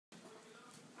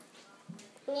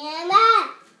Yeah.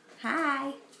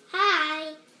 Hi.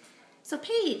 Hi. So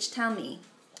Paige, tell me,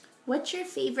 what's your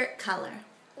favorite color?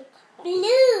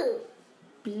 Blue.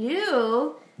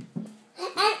 Blue?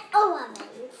 And orange.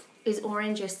 Is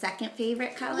orange your second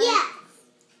favorite color? Yes.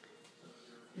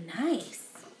 Nice.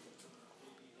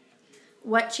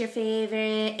 What's your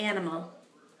favorite animal?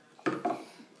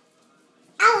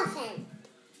 Elephant.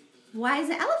 Why is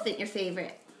the elephant your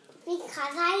favorite?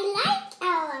 Because I like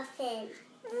elephants.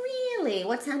 Really?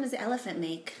 What sound does the elephant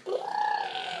make?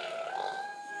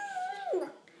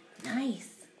 Nice.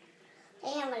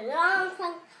 They have a long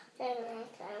tongue.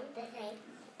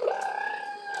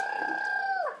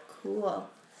 Cool.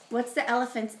 What's the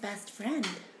elephant's best friend?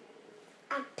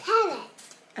 A parrot.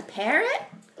 A parrot?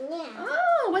 Yeah.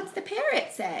 Oh, what's the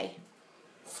parrot say?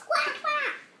 Squawk,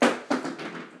 quack.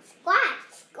 Squawk,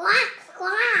 squawk,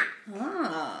 squawk.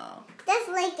 Oh. Just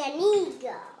like an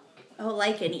eagle. Oh,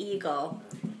 like an eagle,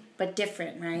 but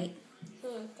different, right?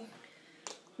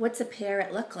 What's a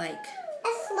parrot look like?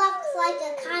 This looks like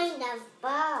a kind of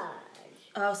bird.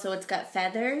 Oh, so it's got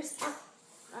feathers?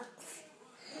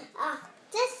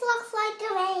 This looks like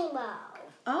a rainbow.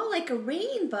 Oh, like a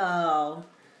rainbow.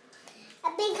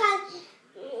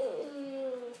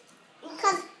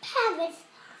 Because parrots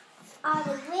are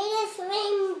the greatest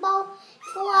rainforest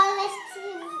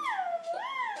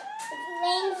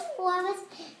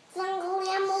jungle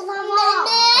animals of all.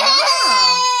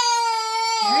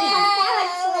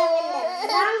 Parrots live in the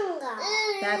jungle.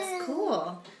 That's cool.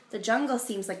 The jungle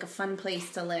seems like a fun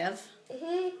place to live.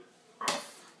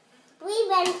 We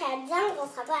went to a jungle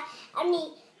supper and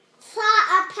we saw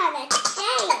a parrot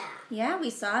there. Yeah, we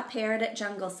saw a parrot at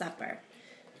Jungle Supper.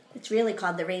 It's really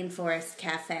called the Rainforest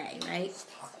Cafe, right?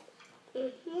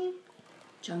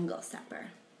 Jungle Supper.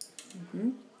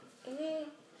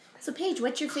 So Paige,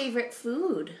 what's your favorite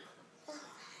food?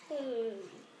 My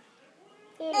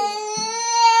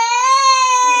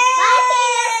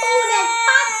favorite food is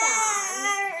hot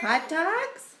dogs. Hot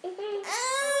dogs?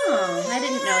 Oh, I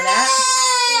didn't know that.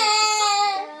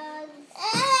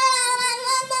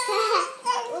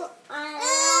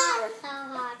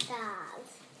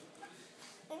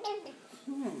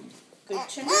 Good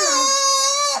to know.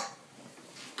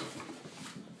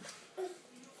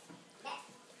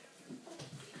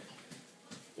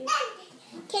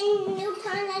 Can you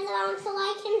turn it on so I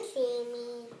can see me?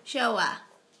 Showa.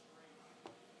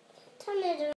 Turn it around.